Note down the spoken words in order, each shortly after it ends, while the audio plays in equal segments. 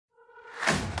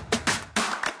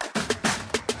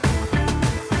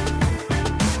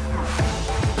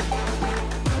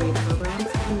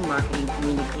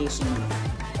communication.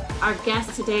 Our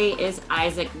guest today is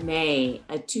Isaac May,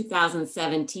 a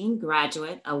 2017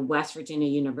 graduate of West Virginia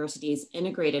University's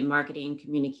Integrated Marketing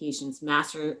Communications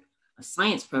Master of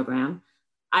Science program.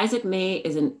 Isaac May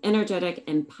is an energetic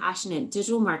and passionate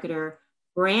digital marketer,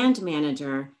 brand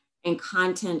manager, and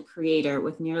content creator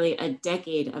with nearly a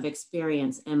decade of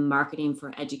experience in marketing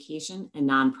for education and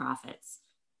nonprofits.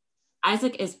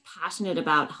 Isaac is passionate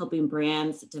about helping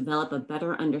brands develop a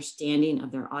better understanding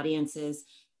of their audiences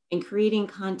and creating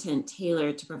content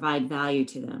tailored to provide value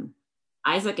to them.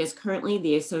 Isaac is currently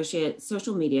the Associate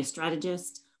Social Media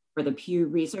Strategist for the Pew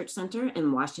Research Center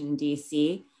in Washington,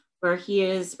 D.C., where he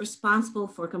is responsible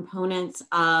for components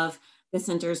of the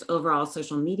center's overall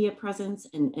social media presence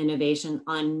and innovation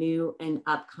on new and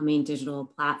upcoming digital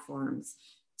platforms.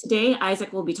 Today,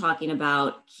 Isaac will be talking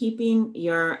about keeping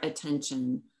your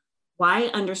attention, why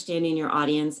understanding your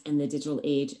audience in the digital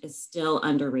age is still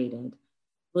underrated.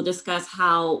 We'll discuss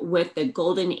how, with the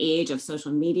golden age of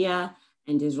social media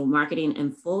and digital marketing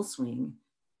in full swing,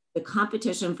 the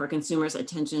competition for consumers'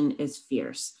 attention is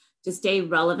fierce. To stay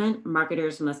relevant,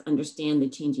 marketers must understand the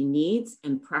changing needs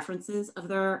and preferences of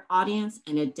their audience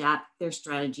and adapt their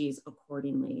strategies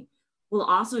accordingly. We'll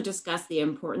also discuss the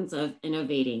importance of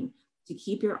innovating to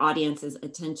keep your audience's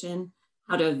attention,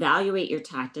 how to evaluate your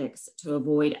tactics to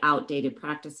avoid outdated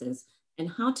practices, and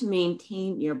how to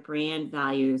maintain your brand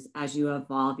values as you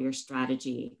evolve your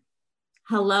strategy.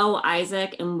 Hello,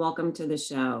 Isaac, and welcome to the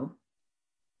show.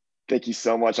 Thank you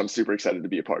so much. I'm super excited to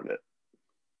be a part of it.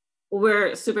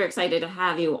 We're super excited to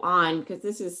have you on because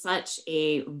this is such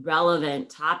a relevant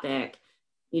topic,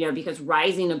 because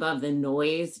rising above the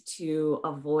noise to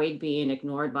avoid being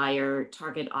ignored by your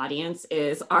target audience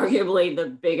is arguably the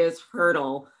biggest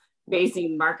hurdle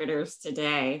facing marketers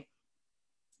today.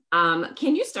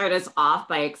 Can you start us off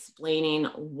by explaining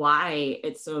why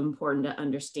it's so important to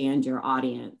understand your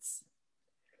audience?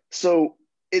 So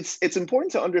it's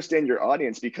important to understand your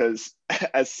audience because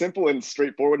as simple and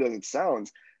straightforward as it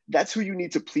sounds, that's who you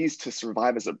need to please to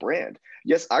survive as a brand.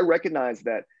 Yes, I recognize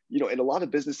that, in a lot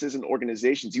of businesses and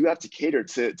organizations, you have to cater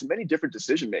to many different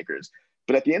decision makers.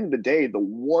 But at the end of the day, the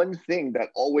one thing that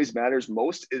always matters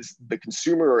most is the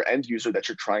consumer or end user that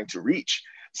you're trying to reach.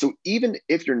 So even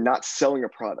if you're not selling a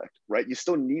product, right, you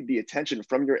still need the attention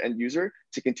from your end user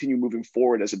to continue moving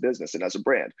forward as a business and as a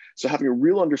brand. So having a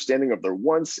real understanding of their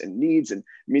wants and needs and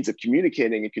means of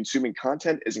communicating and consuming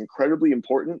content is incredibly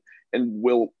important and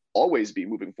will always be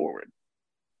moving forward.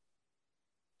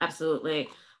 Absolutely.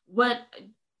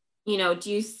 Do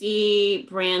you see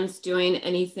brands doing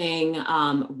anything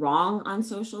wrong on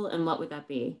social, and what would that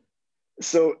be?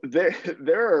 So there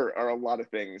are a lot of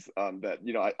things that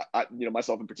I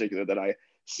myself in particular that I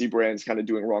see brands kind of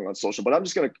doing wrong on social, but I'm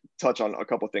just going to touch on a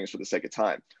couple of things for the sake of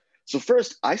time. So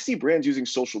first, I see brands using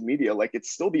social media like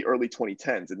it's still the early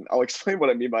 2010s, and I'll explain what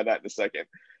I mean by that in a second.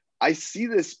 I see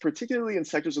this particularly in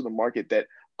sectors of the market that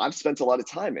I've spent a lot of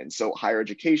time in, so higher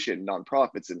education,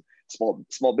 nonprofits, and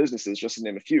small businesses, just to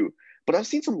name a few. But I've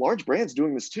seen some large brands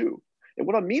doing this too. And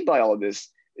what I mean by all of this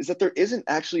is that there isn't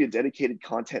actually a dedicated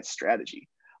content strategy.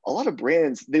 A lot of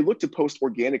brands, they look to post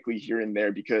organically here and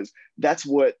there because that's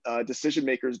what a decision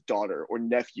maker's daughter or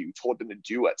nephew told them to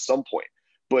do at some point.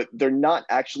 But they're not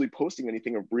actually posting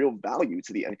anything of real value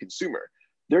to the end consumer.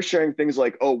 They're sharing things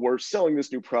like, oh, we're selling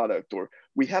this new product, or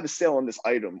we have a sale on this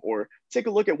item, or take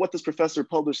a look at what this professor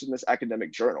published in this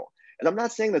academic journal. And I'm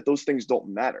not saying that those things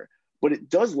don't matter, but it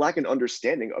does lack an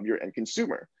understanding of your end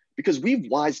consumer because we've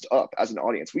wised up as an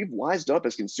audience, we've wised up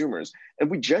as consumers, and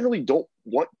we generally don't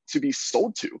want to be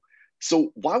sold to.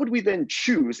 So why would we then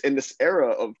choose in this era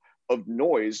of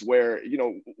noise where,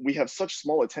 we have such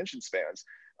small attention spans,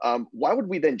 why would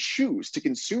we then choose to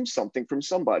consume something from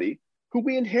somebody who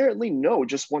we inherently know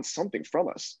just wants something from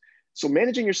us? So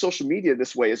managing your social media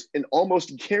this way is an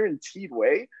almost guaranteed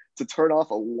way to turn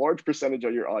off a large percentage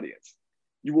of your audience.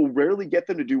 You will rarely get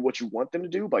them to do what you want them to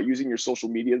do by using your social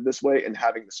media this way and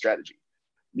having the strategy.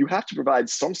 You have to provide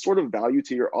some sort of value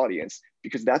to your audience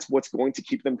because that's what's going to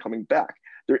keep them coming back.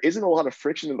 There isn't a lot of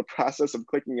friction in the process of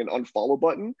clicking an unfollow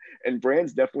button, and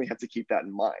brands definitely have to keep that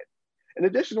in mind. And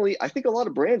additionally, I think a lot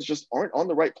of brands just aren't on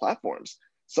the right platforms.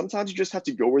 Sometimes you just have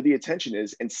to go where the attention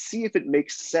is and see if it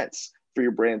makes sense for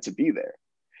your brand to be there.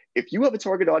 If you have a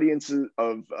target audience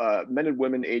of men and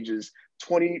women ages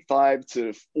 25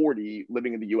 to 40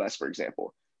 living in the US, for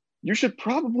example, you should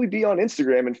probably be on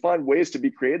Instagram and find ways to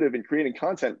be creative in creating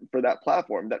content for that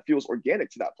platform that feels organic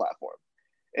to that platform.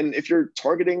 And if you're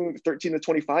targeting 13 to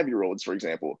 25-year-olds, for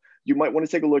example, you might want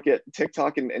to take a look at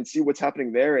TikTok and see what's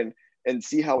happening there and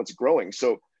see how it's growing.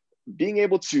 So being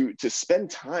able to spend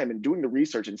time and doing the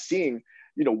research and seeing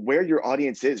where your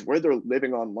audience is, where they're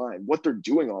living online, what they're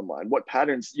doing online, what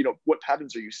patterns, what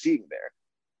patterns are you seeing there?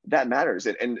 That matters.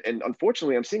 And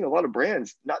unfortunately, I'm seeing a lot of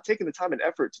brands not taking the time and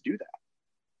effort to do that.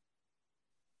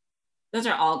 Those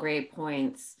are all great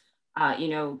points.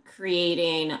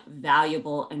 Creating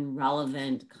valuable and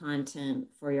relevant content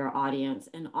for your audience,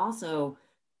 and also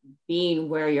being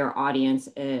where your audience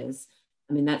is.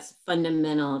 I mean, that's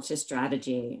fundamental to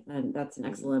strategy, and that's an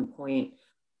excellent point.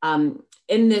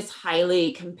 In this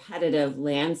highly competitive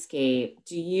landscape,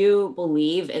 do you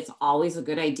believe it's always a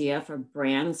good idea for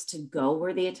brands to go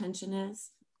where the attention is?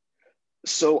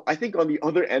 So I think on the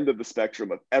other end of the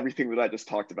spectrum of everything that I just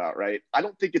talked about, right? I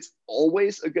don't think it's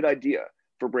always a good idea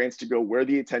for brands to go where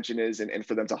the attention is and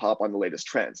for them to hop on the latest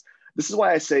trends. This is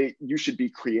why I say you should be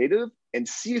creative and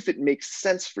see if it makes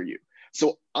sense for you.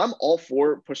 So I'm all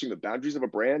for pushing the boundaries of a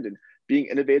brand and being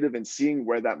innovative and seeing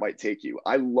where that might take you.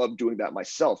 I love doing that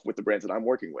myself with the brands that I'm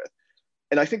working with.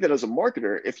 And I think that as a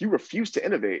marketer, if you refuse to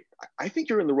innovate, I think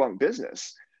you're in the wrong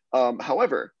business.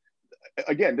 However,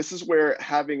 again, this is where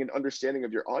having an understanding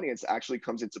of your audience actually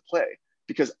comes into play,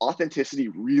 because authenticity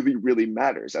really, really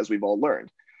matters, as we've all learned.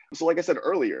 So like I said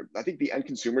earlier, I think the end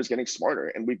consumer is getting smarter,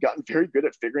 and we've gotten very good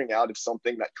at figuring out if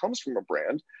something that comes from a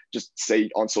brand, just say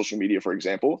on social media, for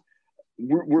example,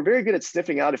 we're very good at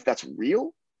sniffing out if that's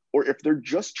real or if they're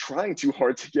just trying too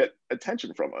hard to get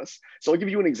attention from us. So I'll give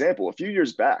you an example. A few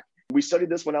years back, we studied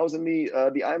this when I was in the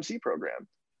IMC program.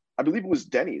 I believe it was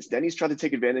Denny's. Denny's tried to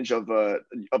take advantage of a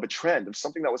trend, of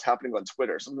something that was happening on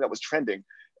Twitter, something that was trending,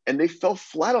 and they fell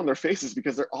flat on their faces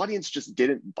because their audience just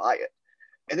didn't buy it.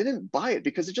 And they didn't buy it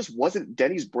because it just wasn't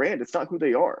Denny's brand. It's not who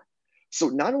they are. So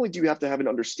not only do you have to have an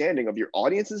understanding of your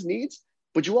audience's needs,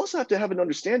 but you also have to have an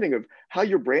understanding of how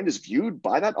your brand is viewed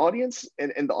by that audience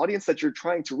and the audience that you're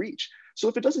trying to reach. So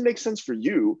if it doesn't make sense for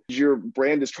you, your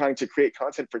brand is trying to create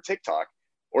content for TikTok,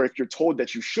 or if you're told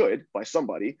that you should by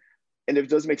somebody, and if it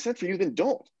doesn't make sense for you, then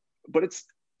don't. But it's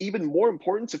even more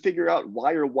important to figure out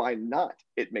why or why not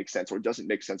it makes sense or doesn't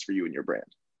make sense for you and your brand.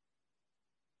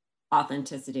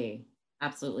 Authenticity,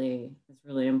 absolutely, is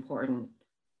really important.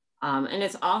 And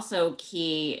it's also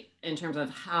key in terms of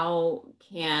how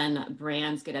can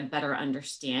brands get a better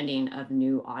understanding of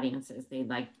new audiences they'd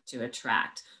like to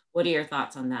attract. What are your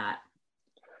thoughts on that?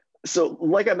 So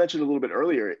like I mentioned a little bit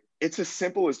earlier, it's as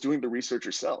simple as doing the research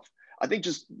yourself. I think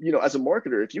just, as a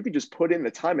marketer, if you could just put in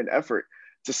the time and effort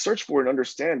to search for and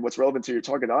understand what's relevant to your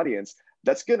target audience,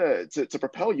 that's gonna to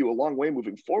propel you a long way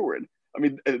moving forward. I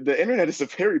mean, the internet is a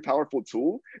very powerful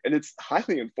tool and it's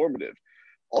highly informative.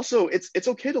 Also, it's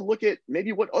okay to look at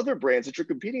maybe what other brands that you're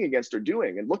competing against are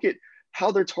doing and look at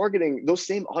how they're targeting those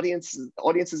same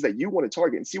audiences that you want to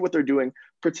target and see what they're doing,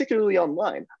 particularly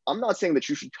online. I'm not saying that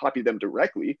you should copy them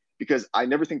directly, because I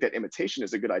never think that imitation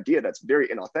is a good idea. That's very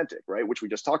inauthentic, right? Which we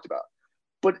just talked about.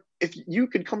 But if you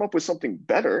could come up with something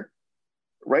better,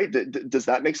 right? Does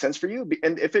that make sense for you?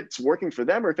 And if it's working for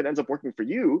them or if it ends up working for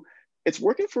you, it's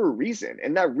working for a reason.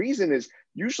 And that reason is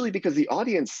usually because the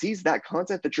audience sees that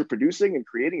content that you're producing and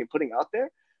creating and putting out there.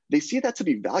 They see that to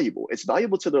be valuable. It's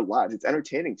valuable to their lives. It's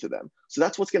entertaining to them. So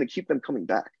that's what's going to keep them coming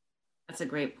back. That's a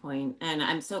great point. And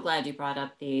I'm so glad you brought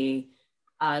up the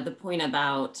point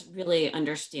about really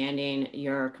understanding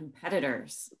your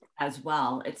competitors as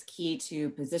well. It's key to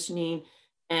positioning,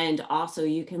 and also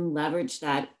you can leverage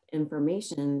that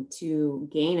information to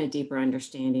gain a deeper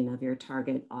understanding of your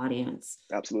target audience.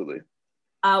 Absolutely.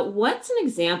 What's an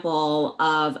example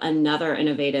of another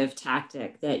innovative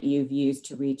tactic that you've used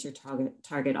to reach your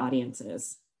target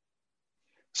audiences?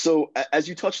 So as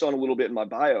you touched on a little bit in my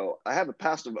bio, I have a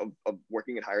past of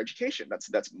working in higher education.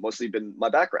 That's mostly been my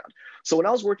background. So when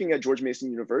I was working at George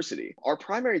Mason University, our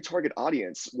primary target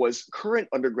audience was current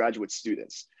undergraduate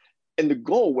students. And the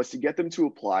goal was to get them to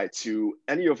apply to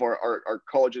any of our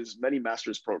college's many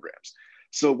master's programs.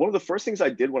 So one of the first things I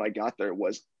did when I got there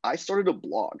was I started a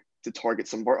blog to target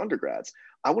some of our undergrads.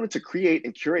 I wanted to create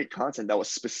and curate content that was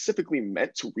specifically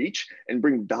meant to reach and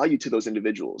bring value to those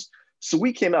individuals. So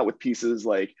we came out with pieces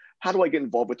like, how do I get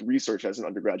involved with research as an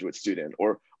undergraduate student?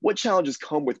 Or what challenges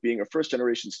come with being a first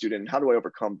generation student? And how do I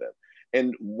overcome them?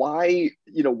 And why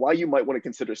you might want to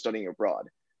consider studying abroad.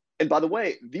 And by the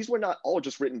way, these were not all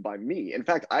just written by me. In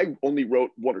fact, I only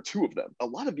wrote one or two of them. A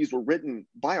lot of these were written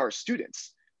by our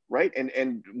students, right?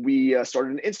 And we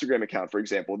started an Instagram account, for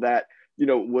example, that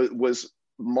was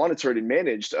monitored and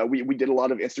managed. We did a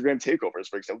lot of Instagram takeovers,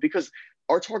 for example, because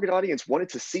our target audience wanted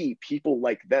to see people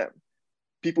like them,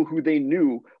 people who they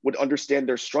knew would understand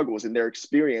their struggles and their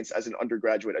experience as an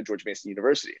undergraduate at George Mason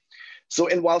University. So,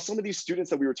 and while some of these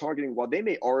students that we were targeting, while they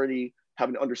may already have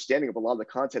an understanding of a lot of the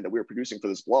content that we were producing for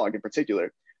this blog in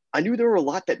particular, I knew there were a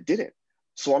lot that didn't.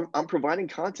 So I'm providing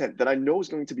content that I know is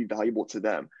going to be valuable to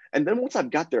them. And then once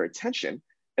I've got their attention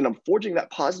and I'm forging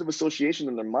that positive association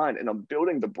in their mind and I'm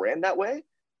building the brand that way,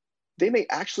 they may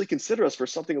actually consider us for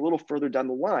something a little further down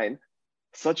the line,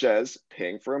 such as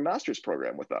paying for a master's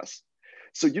program with us.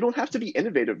 So you don't have to be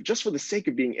innovative just for the sake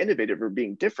of being innovative or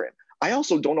being different. I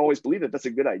also don't always believe that that's a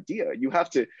good idea. You have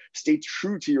to stay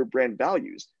true to your brand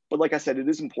values. But like I said, it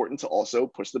is important to also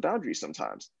push the boundaries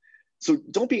sometimes. So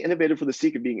don't be innovative for the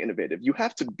sake of being innovative. You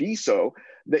have to be so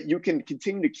that you can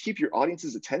continue to keep your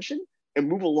audience's attention and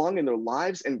move along in their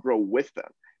lives and grow with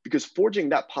them. Because forging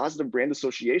that positive brand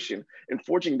association and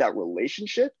forging that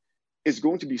relationship is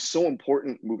going to be so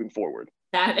important moving forward.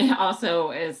 That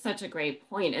also is such a great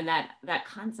point. And that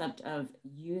concept of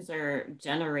user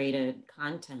generated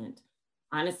content,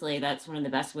 honestly, that's one of the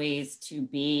best ways to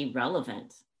be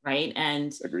relevant, right?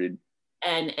 And Agreed.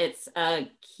 And it's a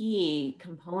key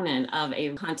component of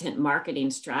a content marketing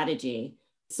strategy.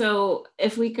 So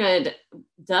if we could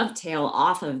dovetail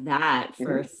off of that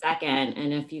for a second,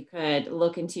 and if you could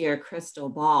look into your crystal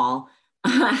ball,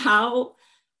 how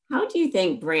do you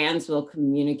think brands will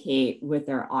communicate with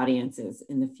their audiences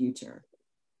in the future?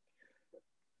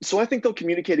 So I think they'll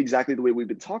communicate exactly the way we've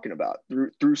been talking about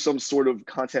through some sort of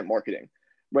content marketing,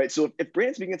 right? So if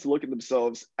brands begin to look at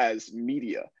themselves as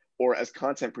media or as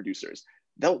content producers,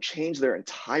 they'll change their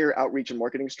entire outreach and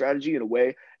marketing strategy in a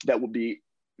way that will be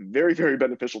very, very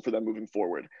beneficial for them moving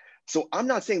forward. So I'm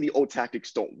not saying the old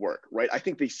tactics don't work, right? I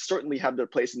think they certainly have their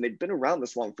place and they've been around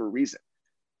this long for a reason.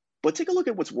 But take a look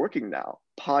at what's working now: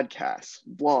 podcasts,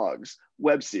 blogs,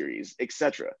 web series,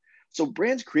 etc. So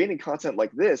brands creating content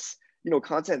like this,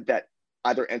 content that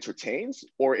either entertains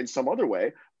or in some other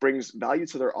way brings value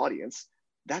to their audience,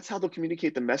 that's how they'll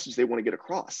communicate the message they want to get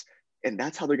across. And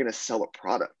that's how they're going to sell a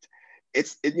product.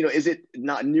 Is it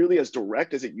not nearly as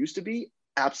direct as it used to be?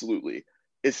 Absolutely.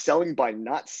 Is selling by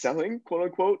not selling, quote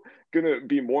unquote, going to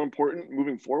be more important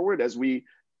moving forward as we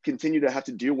continue to have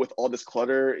to deal with all this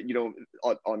clutter,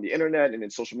 on the internet and in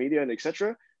social media and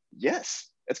etc.? Yes,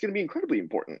 it's going to be incredibly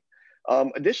important.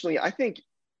 Additionally, I think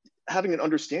having an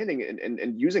understanding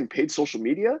and using paid social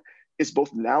media is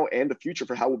both now and the future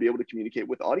for how we'll be able to communicate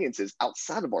with audiences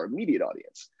outside of our immediate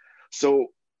audience. So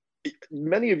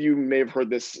many of you may have heard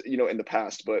this, in the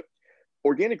past, but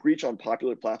organic reach on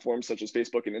popular platforms such as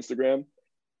Facebook and Instagram,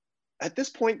 at this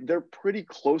point, they're pretty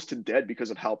close to dead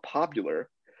because of how popular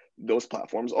those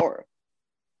platforms are.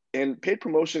 And paid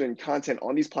promotion and content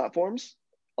on these platforms,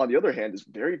 on the other hand, is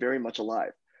very, very much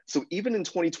alive. So even in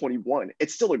 2021,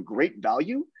 it's still a great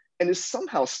value and is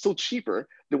somehow still cheaper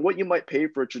than what you might pay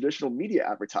for a traditional media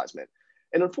advertisement.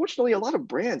 And unfortunately, a lot of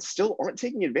brands still aren't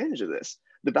taking advantage of this.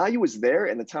 The value is there,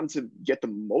 and the time to get the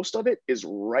most of it is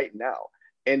right now.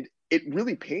 And it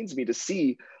really pains me to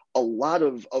see a lot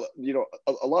of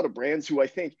brands who I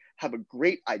think have a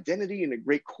great identity and a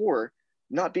great core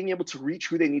not being able to reach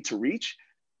who they need to reach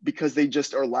because they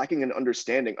just are lacking an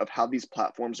understanding of how these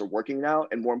platforms are working now,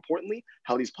 and more importantly,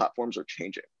 how these platforms are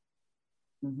changing.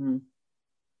 Mm-hmm.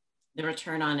 The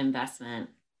return on investment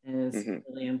is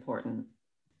really important.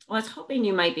 Well, I was hoping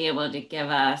you might be able to give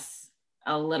us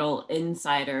a little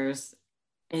insider's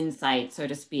insight, so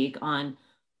to speak, on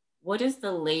what is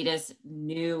the latest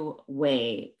new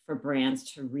way for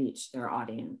brands to reach their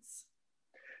audience?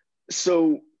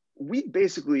 So we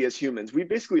basically, as humans, we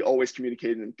basically always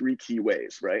communicated in three key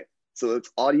ways, right? So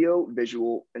it's audio,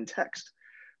 visual, and text.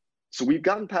 So we've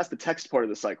gotten past the text part of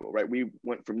the cycle, right? We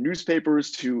went from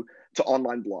newspapers to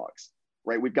online blogs,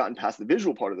 right? We've gotten past the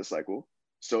visual part of the cycle,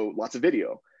 so lots of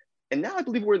video. And now I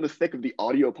believe we're in the thick of the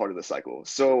audio part of the cycle.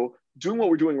 So doing what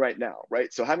we're doing right now,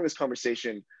 right? So having this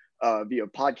conversation via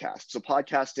podcast. So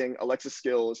podcasting, Alexa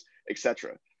skills,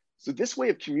 etc. So this way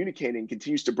of communicating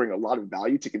continues to bring a lot of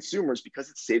value to consumers because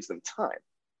it saves them time.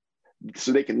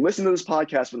 So they can listen to this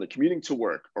podcast when they're commuting to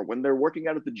work or when they're working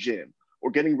out at the gym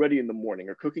or getting ready in the morning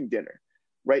or cooking dinner,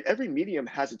 right? Every medium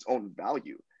has its own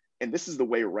value. And this is the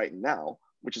way right now,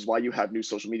 which is why you have new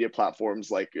social media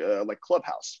platforms like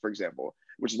Clubhouse, for example,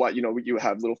 which is why, you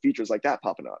have little features like that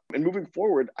popping up. And moving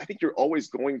forward, I think you're always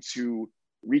going to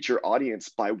reach your audience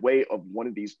by way of one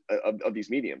of these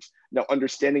mediums. Now,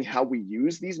 understanding how we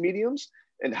use these mediums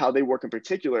and how they work in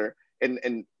particular,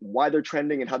 and why they're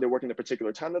trending and how they work in a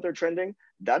particular time that they're trending,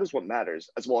 that is what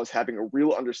matters, as well as having a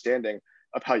real understanding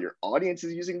of how your audience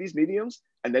is using these mediums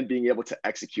and then being able to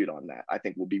execute on that, I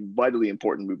think will be vitally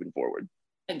important moving forward.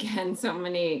 Again, so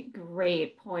many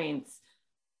great points.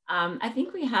 I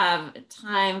think we have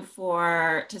time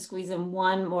to squeeze in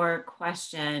one more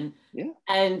question. Yeah.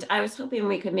 And I was hoping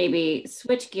we could maybe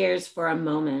switch gears for a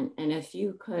moment. And if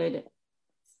you could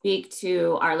speak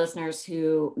to our listeners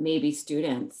who may be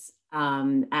students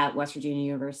at West Virginia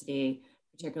University,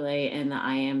 particularly in the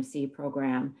IMC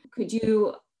program. Could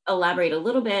you elaborate a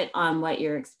little bit on what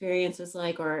your experience was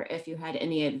like, or if you had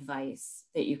any advice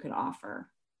that you could offer?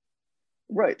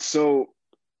 Right. So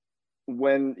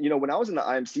when I was in the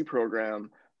IMC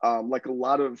program, like a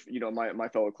lot of my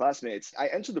fellow classmates, I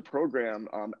entered the program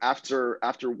after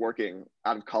working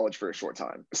out of college for a short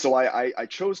time. So I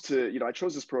chose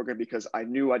this program because I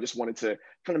knew I just wanted to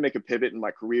kind of make a pivot in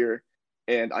my career,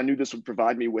 and I knew this would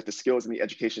provide me with the skills and the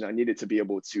education I needed to be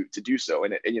able to do so.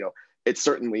 And it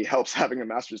certainly helps having a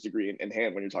master's degree in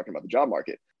hand when you're talking about the job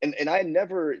market. And I had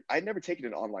never taken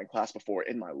an online class before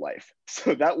in my life,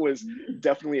 so that was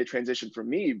definitely a transition for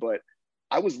me. But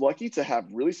I was lucky to have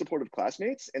really supportive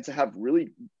classmates and to have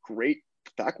really great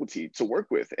faculty to work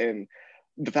with. And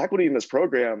the faculty in this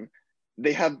program,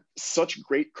 they have such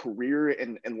great career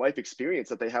and life experience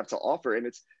that they have to offer. And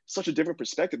it's such a different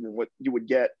perspective than what you would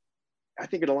get, I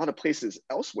think, in a lot of places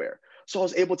elsewhere. So I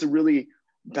was able to really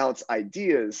bounce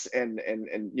ideas and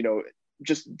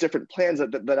just different plans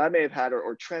that I may have had,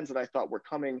 or trends that I thought were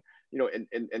coming,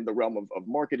 in the realm of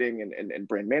marketing and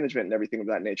brand management and everything of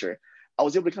that nature. I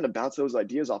was able to kind of bounce those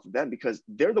ideas off of them because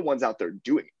they're the ones out there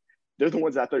doing it. They're the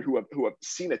ones out there who have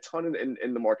seen a ton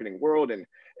in the marketing world and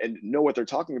know what they're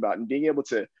talking about, and being able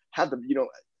to have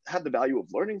the value of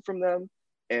learning from them,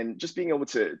 and just being able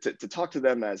to talk to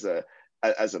them as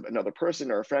another person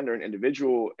or a friend or an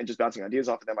individual, and just bouncing ideas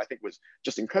off of them, I think was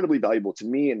just incredibly valuable to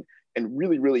me, and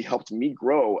really, really helped me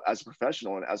grow as a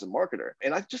professional and as a marketer.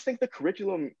 And I just think the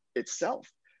curriculum itself,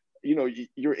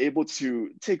 you're able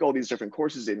to take all these different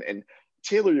courses and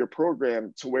tailor your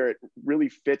program to where it really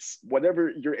fits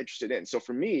whatever you're interested in. So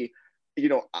for me,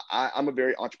 I'm a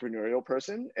very entrepreneurial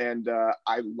person, and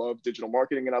I love digital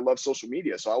marketing and I love social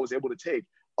media. So I was able to take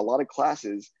a lot of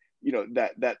classes,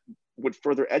 that would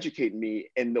further educate me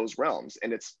in those realms.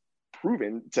 And it's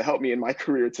proven to help me in my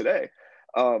career today.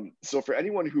 So for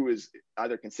anyone who is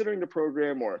either considering the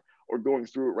program or going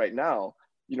through it right now,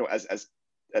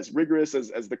 as rigorous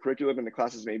as the curriculum and the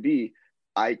classes may be,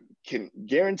 I can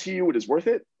guarantee you it is worth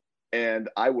it. And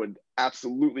I would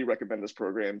absolutely recommend this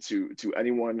program to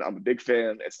anyone. I'm a big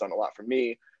fan. It's done a lot for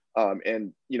me.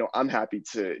 And I'm happy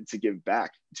to give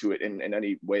back to it in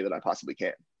any way that I possibly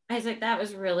can. Isaac, that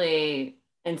was really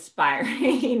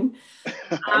inspiring.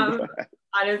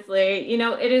 Honestly,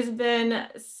 it has been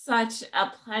such a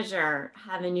pleasure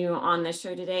having you on the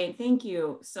show today. Thank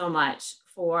you so much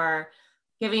for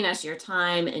giving us your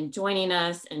time and joining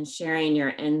us and sharing your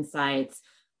insights.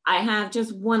 I have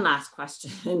just one last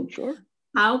question. Sure.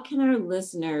 How can our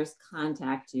listeners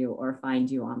contact you or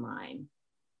find you online?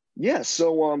 Yeah,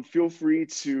 so feel free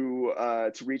to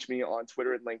reach me on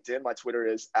Twitter and LinkedIn. My Twitter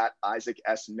is at Isaac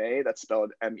S. Mei. That's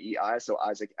spelled M-E-I, so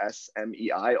Isaac S.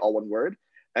 M-E-I, all one word.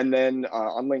 And then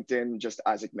on LinkedIn, just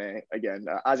Isaac Mei. Again,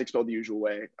 Isaac spelled the usual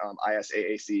way,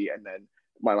 I-S-A-A-C, and then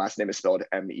my last name is spelled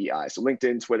M-E-I. So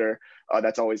LinkedIn, Twitter,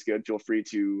 that's always good. Feel free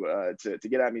to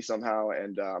get at me somehow,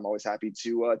 and I'm always happy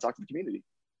to talk to the community.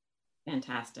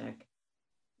 Fantastic.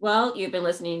 Well, you've been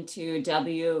listening to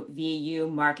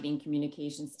WVU Marketing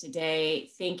Communications today.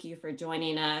 Thank you for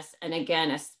joining us. And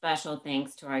again, a special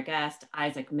thanks to our guest,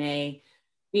 Isaac Mei.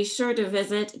 Be sure to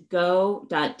visit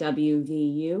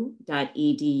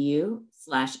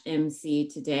go.wvu.edu/MC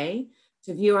today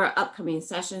to view our upcoming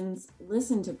sessions,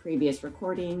 listen to previous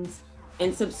recordings,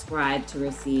 and subscribe to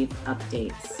receive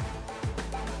updates.